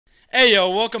Hey yo,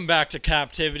 welcome back to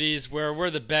Capdivities, where we're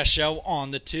the best show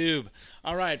on the tube.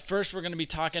 All right, first we're going to be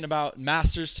talking about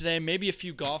Masters today, maybe a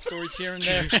few golf stories here and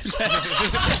there.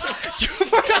 You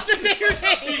forgot to say your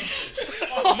name!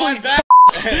 Oh, my bad.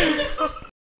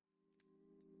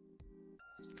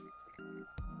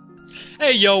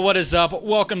 Hey yo, what is up?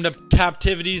 Welcome to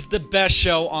Capdivities, the best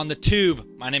show on the tube.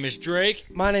 My name is Drake.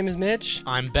 My name is Mitch.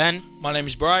 I'm Ben. My name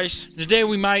is Bryce. Today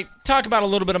we might talk about a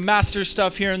little bit of Masters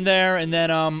stuff here and there, and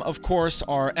then of course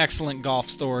our excellent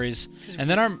golf stories, and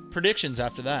then our predictions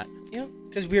after that. Yeah,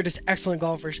 because we're just excellent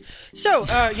golfers. So,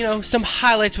 some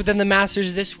highlights within the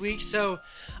Masters this week. So,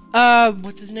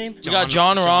 what's his name? We got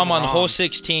John Rahm on hole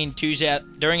 16 Tuesday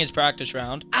during his practice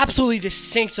round. Absolutely just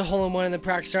sinks a hole-in-one in the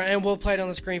practice round, and we'll play it on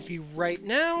the screen for you right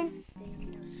now.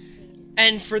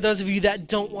 And for those of you that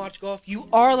don't watch golf, you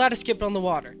are allowed to skip it on the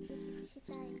water.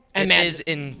 And It is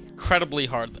incredibly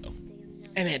hard, though.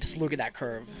 And man, just look at that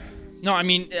curve. No, I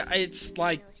mean, it's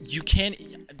like you can't...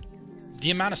 The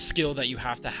amount of skill that you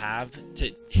have to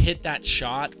hit that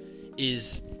shot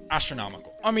is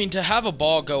astronomical. I mean, to have a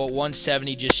ball go at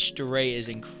 170 just straight is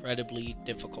incredibly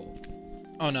difficult.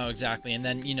 Oh, no, exactly. And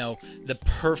then, the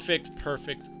perfect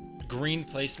green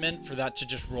placement for that to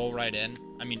just roll right in.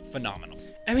 I mean, phenomenal.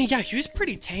 I mean, yeah, he was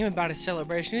pretty tame about his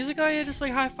celebration. He's like, oh yeah, just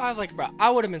like high five, like, bro.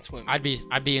 I would have been swimming. I'd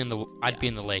be in the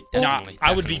lake. No, Definitely.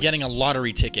 I would be getting a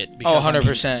lottery ticket. Oh, Because,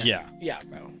 100%. Yeah. Yeah,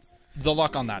 bro. The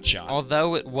luck on that shot.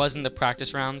 Although it was in the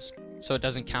practice rounds, so it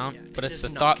doesn't count. Yeah, but it it's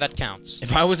does the not thought count. that counts.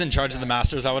 If I was in charge of the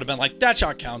Masters, I would have been like, that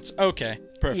shot counts. Okay,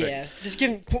 perfect. Yeah, just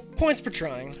giving points for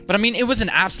trying. But I mean, it was an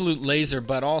absolute laser,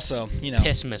 but also,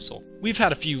 Piss missile. we've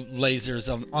had a few lasers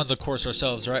on the course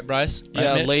ourselves, right, Bryce? Right,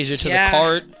 Yeah, Mitch? laser to Yeah. the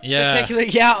cart.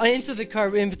 Yeah. Into the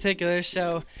car in particular.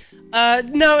 So,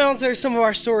 now on to some of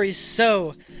our stories.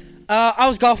 So, I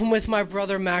was golfing with my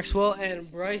brother Maxwell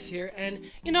and Bryce here, and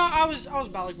I was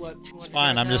about like what? 200 It's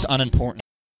fine. I'm yards just out. unimportant.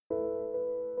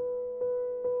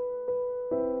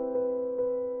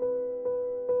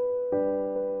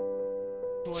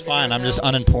 It's fine. I'm just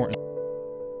unimportant.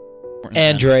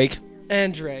 And Drake.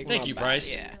 And Drake. Thank my you, bad,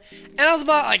 Bryce. Yeah. And I was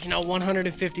about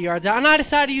 150 yards out, and I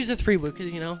decided to use a 3-wood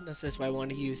because that's what I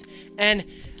wanted to use. And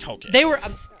Okay. they were,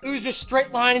 it was just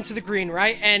straight line into the green,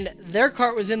 right? And their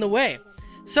cart was in the way.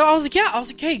 So I was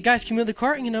like, hey guys, can you move the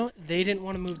cart? And they didn't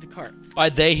want to move the cart. By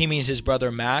they, he means his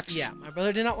brother Max. Yeah, my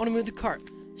brother did not want to move the cart.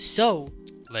 So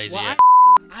Lazy. well,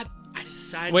 I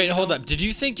decided. Wait, hold up. Did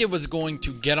you think it was going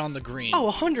to get on the green? Oh,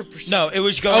 100%. No, it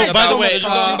was going. Oh, by the way, it was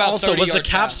going about also, 30 was the yards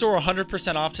cap past. store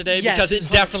 100% off today? Yes, Because it was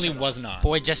it definitely 100% was not.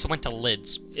 Boy just went to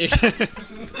lids. Exactly.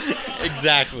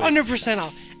 100%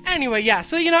 off. Anyway, yeah.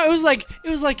 So it was like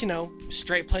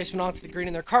straight placement onto the green,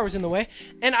 and their car was in the way.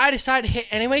 And I decided to hit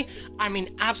anyway. I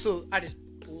mean, absolutely. I just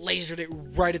lasered it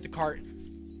right at the cart.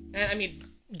 And I mean,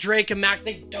 Drake and Max,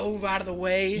 they dove out of the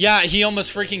way. Yeah, he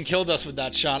almost freaking killed us with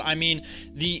that shot. I mean,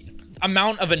 the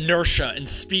amount of inertia and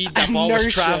speed that ball was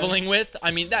Inertia. traveling with. I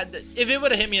mean, that if it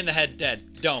would have hit me in the head,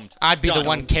 dead, domed. I'd be Done. the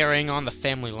one carrying on the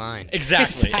family line.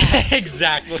 Exactly.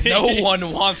 Exactly. No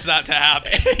one wants that to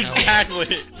happen.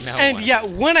 Exactly. No And one. yeah,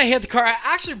 when I hit the car, I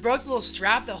actually broke the little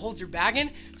strap that holds your bag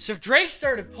in. So Drake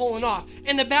started pulling off,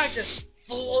 and the bag just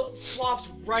flops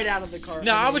right out of the car.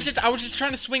 No, I was just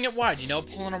trying to swing it wide,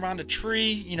 pulling around a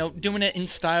tree, doing it in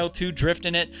style too,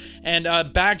 drifting it, and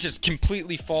bag just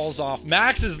completely falls off.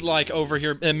 Max is like over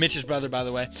here, Mitch's brother, by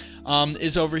the way,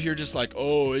 is over here just like,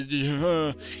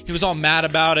 he was all mad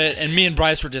about it, and me and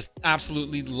Bryce were just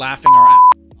absolutely laughing our ass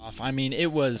off. I mean,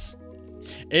 it was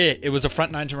a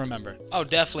front nine to remember. Oh,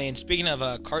 definitely. And speaking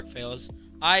of cart fails,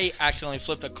 I accidentally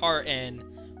flipped a cart and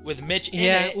with Mitch in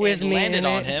it with and me landed in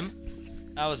on it. him.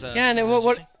 That was Yeah, and that was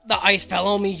what interesting. the ice fell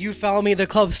on me, you fell on me, the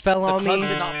clubs fell on Clubs me.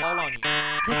 did not fall on you.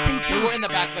 They were in the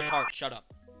back of the cart. Shut up.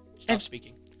 Stop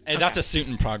speaking. Hey, that's a suit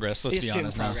in progress. Let's It's be suit in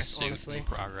honest now. progress. Suit honestly. in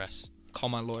progress. Call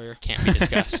my lawyer. Can't be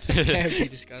discussed. Can't be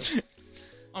discussed.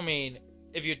 I mean,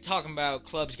 if you're talking about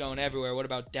clubs going everywhere, what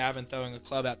about Davin throwing a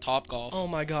club at Topgolf? Oh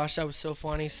my gosh, that was so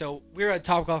funny. So we were at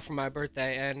Topgolf for my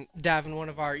birthday, and Davin, one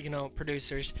of our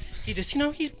producers, he just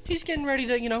he's getting ready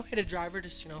to hit a driver.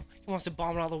 Just he wants to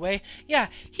bomb it all the way. Yeah,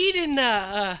 he didn't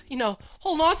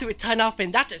hold on to it tight enough,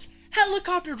 and that just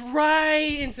helicoptered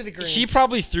right into the green. He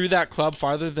probably threw that club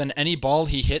farther than any ball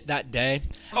he hit that day.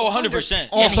 Oh, 100%.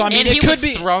 Also, I mean, and it he could was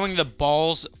be. throwing the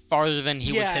balls farther than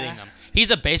he was Yeah. hitting them. He's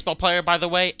a baseball player, by the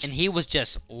way, and he was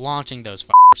just launching those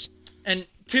f***ers. And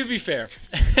to be fair,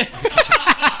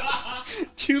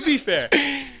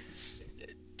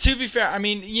 To be fair, I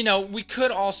mean, we could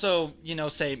also,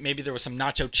 say maybe there was some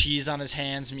nacho cheese on his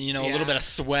hands, a little bit of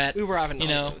sweat. We were having you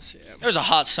know. those, yeah. It was a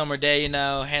hot summer day,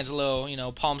 hands a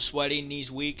little, palms sweaty,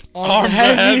 knees weak. Arms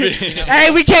are heavy.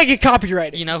 Hey, we can't get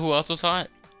copyrighted. You know who else was hot?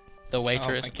 The Oh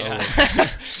waitress. my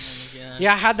god.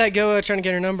 Yeah, how'd that go trying to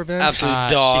get her number, man? Absolute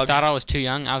She dog. thought I was too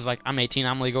young. I was like, I'm 18,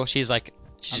 I'm legal. She's like,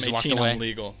 she I'm just walked 18, away. I'm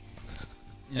legal.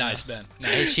 Nice, Ben.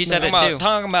 Hey, Nice. she said it talking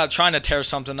too. about trying to tear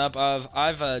something up.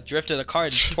 I've drifted a car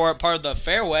and tore up part of the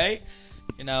fairway.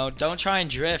 Don't try and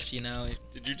drift.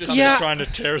 Did you just Yeah. say trying to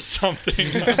tear something?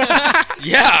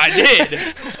 Yeah, I did.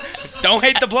 Don't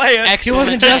hate the player. He Excellent.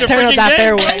 wasn't just That's a tearing up freaking that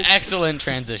game, fairway. Excellent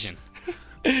transition.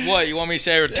 What, you want me to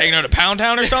say we're taking her to Pound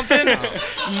Town or something?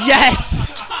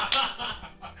 Yes.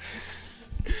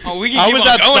 Oh, we can How keep was on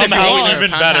that going if you somehow want.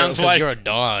 even Pound better, Town 'cause like- you're a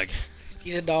dog.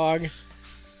 He's a dog.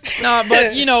 No,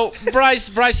 but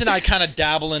Bryce and I kind of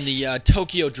dabble in the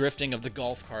Tokyo drifting of the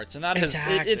golf carts, and that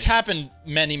Exactly. it's happened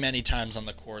many times on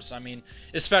the course. I mean,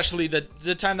 especially the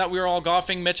time that we were all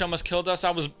golfing, Mitch almost killed us. I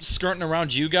was skirting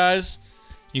around you guys.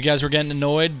 You guys were getting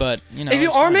annoyed, but If it you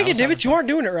was are fun. I making was having divots, you fun. aren't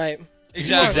doing it right.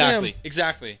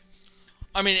 Exactly.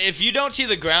 I mean, if you don't see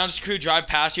the grounds crew drive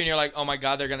past you and you're like, oh my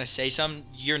god, they're going to say something,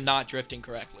 you're not drifting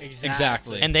correctly.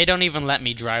 Exactly. And they don't even let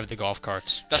me drive the golf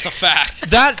carts. That's a fact.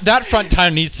 That front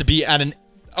tire needs to be at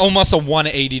almost a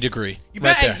 180 degree. You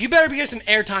right better, there. you better be getting some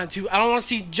airtime too. I don't want to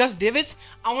see just divots.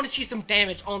 I want to see some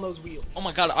damage on those wheels. Oh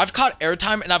my god, I've caught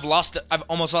airtime and I've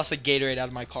almost lost the Gatorade out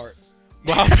of my cart.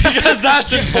 Well, because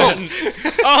that's important.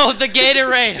 Oh, the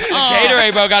Gatorade. Oh.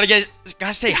 Gatorade, bro,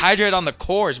 gotta stay hydrated on the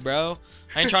course, bro.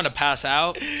 I ain't trying to pass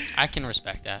out. I can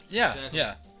respect that.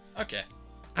 Yeah. Okay.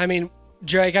 I mean,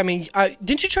 Drake.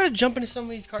 Didn't you try to jump into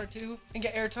somebody's car too and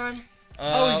get airtime?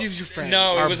 Oh, it was your friend.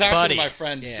 No, Our it was actually buddy. my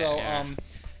friend. Yeah, So, yeah.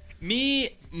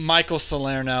 me, Michael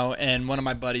Salerno, and one of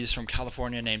my buddies from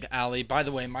California named Ali. By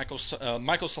the way, Michael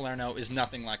Salerno is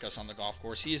nothing like us on the golf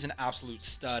course. He is an absolute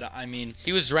stud. I mean,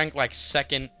 He was ranked like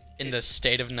second in the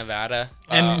state of Nevada.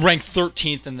 and ranked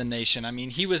 13th in the nation. I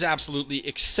mean, he was absolutely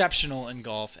exceptional in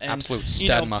golf. And, Absolute you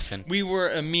stud know, muffin. We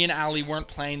were, me and Ali weren't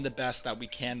playing the best that we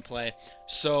can play.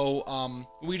 So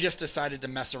we just decided to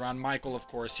mess around. Michael, of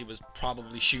course, he was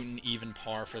probably shooting even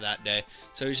par for that day.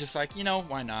 So he's just like,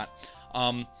 why not?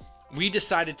 We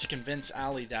decided to convince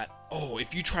Ali that,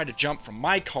 if you try to jump from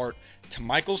my cart to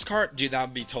Michael's cart, dude, that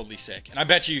would be totally sick. And I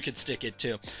bet you could stick it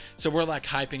too. So we're like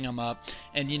hyping him up,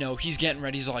 and he's getting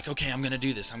ready. He's like, okay, I'm gonna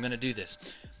do this.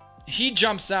 He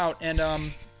jumps out, and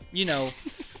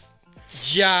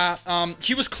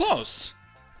he was close,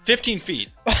 15 feet.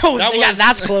 Oh, That yeah, was-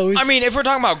 that's close. I mean, if we're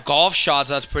talking about golf shots,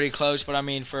 that's pretty close. But I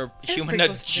mean, for a human pretty to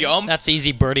close to jump, That's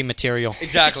easy birdie material.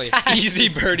 exactly. Easy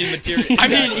birdie material. I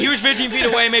mean, he was 15 feet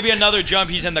away. Maybe another jump,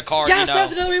 he's in the car. yes, you know?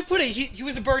 that's another way to put it. He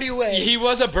was a birdie away. He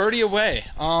was a birdie away.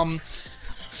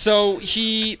 So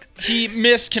he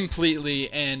missed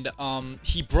completely, and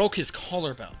he broke his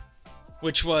collarbone,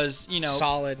 which was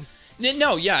solid.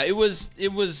 No, yeah, it was.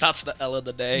 That's the L of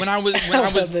the day. When I was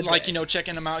Of the like day.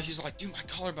 checking him out, he's like, dude, my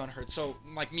collarbone hurts. So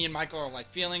like me and Michael are like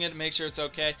feeling it to make sure it's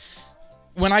okay.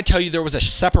 When I tell you there was a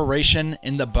separation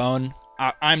in the bone,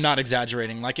 I'm not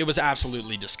exaggerating. Like, it was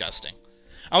absolutely disgusting.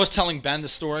 I was telling Ben the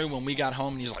story when we got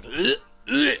home, and he's like, "Ugh,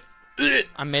 ugh, ugh."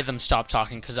 I made them stop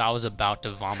talking because I was about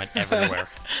to vomit everywhere.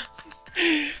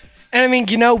 And I mean,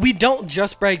 we don't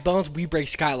just break bones; we break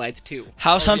skylights too.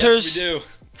 House Oh, yes, hunters. we do.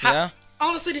 Yeah.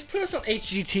 Honestly, just put us on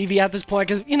HGTV at this point,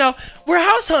 because we're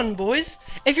house hunting, boys.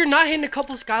 If you're not hitting a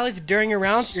couple skylights during your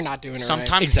rounds, you're not doing it right.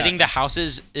 Sometimes Exactly. hitting the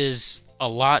houses is a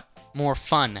lot more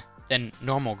fun than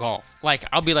normal golf. Like,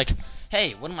 I'll be like,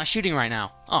 hey, what am I shooting right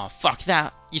now? Oh, fuck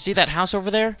that. You see that house over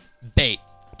there? Bait.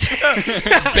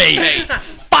 Bait.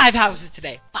 5 houses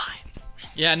today. 5.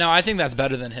 Yeah, no, I think that's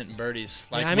better than hitting birdies.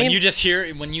 Like, Yeah, I when mean- you just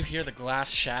hear the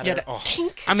glass shatter. Yeah, oh.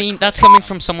 tink. I mean, that's coming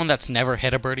from someone that's never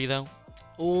hit a birdie, though.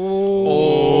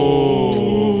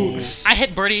 Oh. I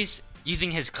hit birdies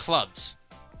using his clubs.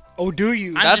 Oh, do you?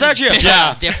 I'm That's just actually a big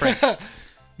fact. different.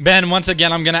 Ben, once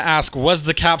again, I'm gonna ask: was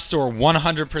the Cap store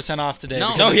 100% off today? No.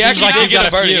 Because No, it he seems actually like did you've get got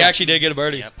a birdie. few. He actually did get a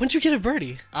birdie. Yep. When'd you get a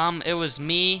birdie? It was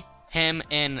me, him,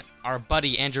 and our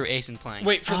buddy Andrew Asen playing.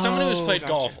 Wait, for someone who's Oh, played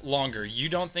gotcha. golf longer, you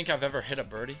don't think I've ever hit a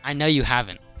birdie? I know you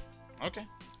haven't. Okay.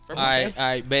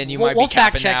 Ben, you We'll- might we'll be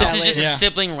fact capping check now. This is just Yeah. a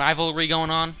sibling rivalry going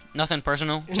on. Nothing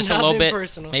personal. Just a Nothing little bit.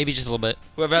 personal. Maybe just a little bit.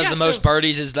 Whoever has Yeah, the most so-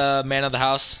 birdies is the man of the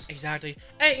house. Exactly.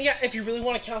 Hey, yeah, if you really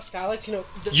want to count skylights,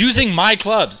 Using my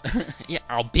clubs. Yeah,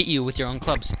 I'll beat you with your own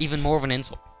clubs. Even more of an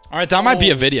insult. All right, that might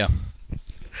be a video.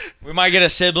 We might get a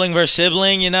sibling versus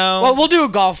sibling, well, we'll do a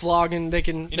golf vlog and they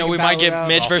can. we might get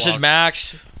Mitch Golf versus vlog.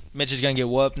 Max. Mitch is gonna get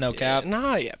whooped. No cap.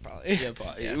 Nah, yeah, probably. Yeah,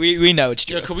 but we know it's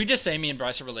true. Yo, could we just say me and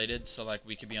Bryce are related so like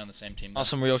we could be on the same team? On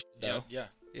some real shit, Yeah, though. yeah.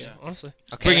 Yeah, honestly.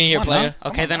 Okay. Bring it here, Come on, player.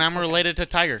 Okay, then I'm related to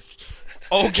Tiger.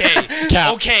 Okay.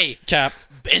 Cap. Okay. Cap.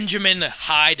 Benjamin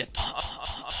Hyde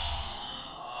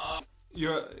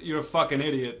You're a fucking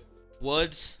idiot.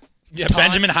 Woods. Yeah,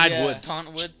 Benjamin Hyde yeah. Woods.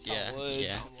 Taunt Woods? Yeah. Woods.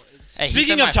 Yeah. Hey, he said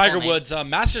Speaking my of Tiger full name. Woods,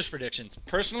 Masters predictions.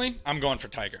 Personally, I'm going for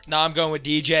Tiger. No, I'm going with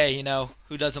DJ. You know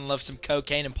who doesn't love some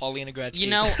cocaine and Paulina Gretzky? You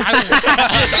know,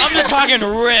 I'm just talking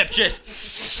rip. Just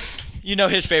you know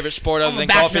his favorite sport other On than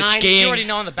the back golf is nine, you skiing. already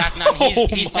know on the back nine, Oh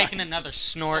he's my. taking another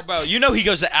snort Bro, you know he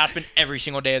goes to Aspen every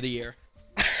single day of the year.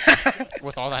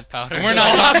 with all that powder. We're not-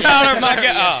 All that powder, Yes, my sir. God.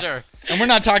 Yes, sir. And we're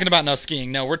not talking about no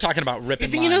skiing. No, we're talking about You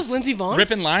ripping think he lines. knows Lindsey Vonn?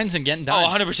 Ripping lines and getting Oh,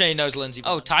 done. 100% he knows Lindsey.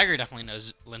 Oh, Vonn. Tiger definitely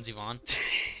knows Lindsey Vonn.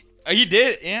 Oh, you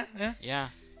did? Yeah, yeah. Yeah.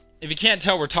 If you can't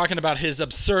tell, we're talking about his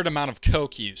absurd amount of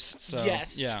coke use. So,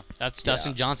 Yes. yeah. That's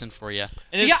Dustin Johnson for you.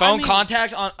 In his Yeah, I phone mean-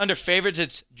 contacts under favorites,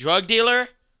 it's drug dealer,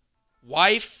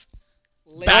 wife,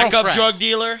 backup Girlfriend. drug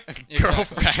dealer,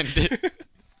 Girlfriend.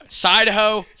 side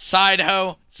hoe, side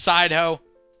hoe, side hoe,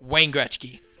 Wayne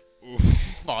Gretzky.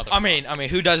 Father. I mean,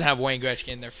 who doesn't have Wayne Gretzky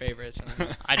in their favorites?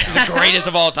 I the don't, greatest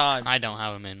of all time. I don't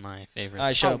have him in my favorites.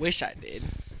 I shut I up. wish I did.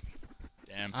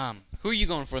 Damn. Who are you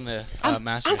going for in the I'm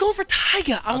Masters? going for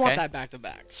Tiger. I want Okay. that back to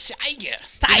back. Tiger.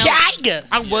 Tiger.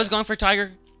 I was going for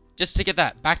Tiger just to get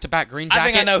that back-to-back green jacket. I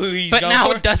think I know who he's But going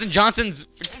now for. Dustin Johnson's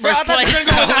Bro, I first thought, you were place.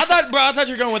 gonna go with, I thought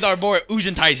you were going with our boy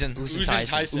Uzen Tyson. Uzen Tyson.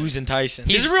 Tyson. Uzen Tyson.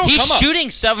 He's, a real he's come-up. shooting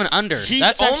 7 under. He's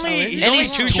That's only- actually, he's and only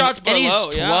he's 2 tw- shots and below,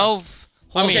 he's yeah. 12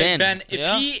 holes Okay, in. Ben, if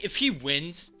Yeah. he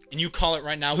wins and you call it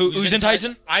right now, Who, Uzen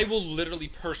Tyson? I will literally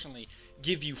personally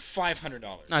give you $500.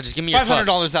 No, just give me your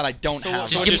 $500 that I don't have.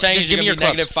 So Just what give you're me- saying just is give me you're your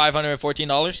going to be clubs. negative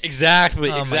 $514? Exactly,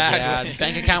 Oh my exactly. God.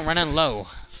 Bank account running low.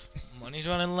 Money's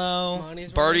running low.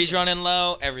 Money's Birdie's running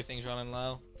low. Everything's running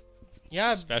low.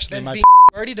 Yeah, Especially Ben's my being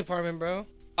birdie department, bro.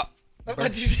 What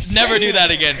did you just Never say? do that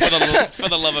again for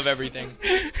the love of everything.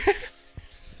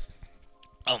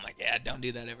 Oh my God! Don't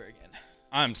do that ever again.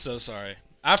 I'm so sorry.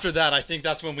 After that, I think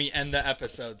that's when we end the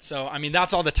episode. So, I mean,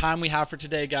 that's all the time we have for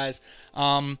today, guys.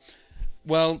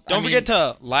 Well, Don't forget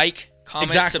to like, comment,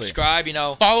 Exactly. subscribe. You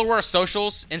know, Follow our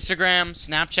socials: Instagram,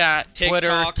 Snapchat, Twitter,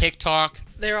 TikTok. TikTok.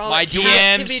 They're all My at DMs.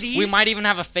 Capdivities. We might even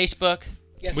have a Facebook.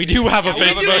 Yes, we do have a Yeah, we do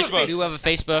Facebook. have a We do have a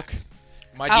Facebook.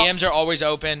 my How- DMs are always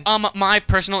open. My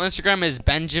personal Instagram is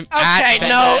Benjamin. Okay,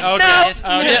 no, Okay.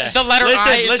 The letter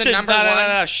I is listen. the number no, no, 1. no,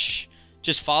 no. Shh.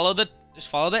 Just follow the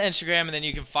Instagram, and then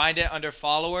you can find it under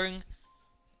following.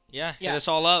 Yeah, Yeah. hit us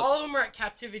all up. All of them are at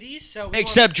Capdivities, so we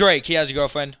Except Drake. He has a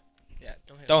girlfriend. yeah,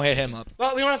 don't hit Don't hit him up.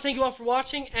 Well, we want to thank you all for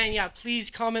watching, and yeah, please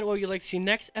comment what you'd like to see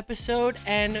next episode,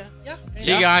 and yeah.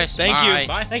 See you guys. Thank you. Bye.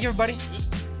 Bye. Thank you, everybody.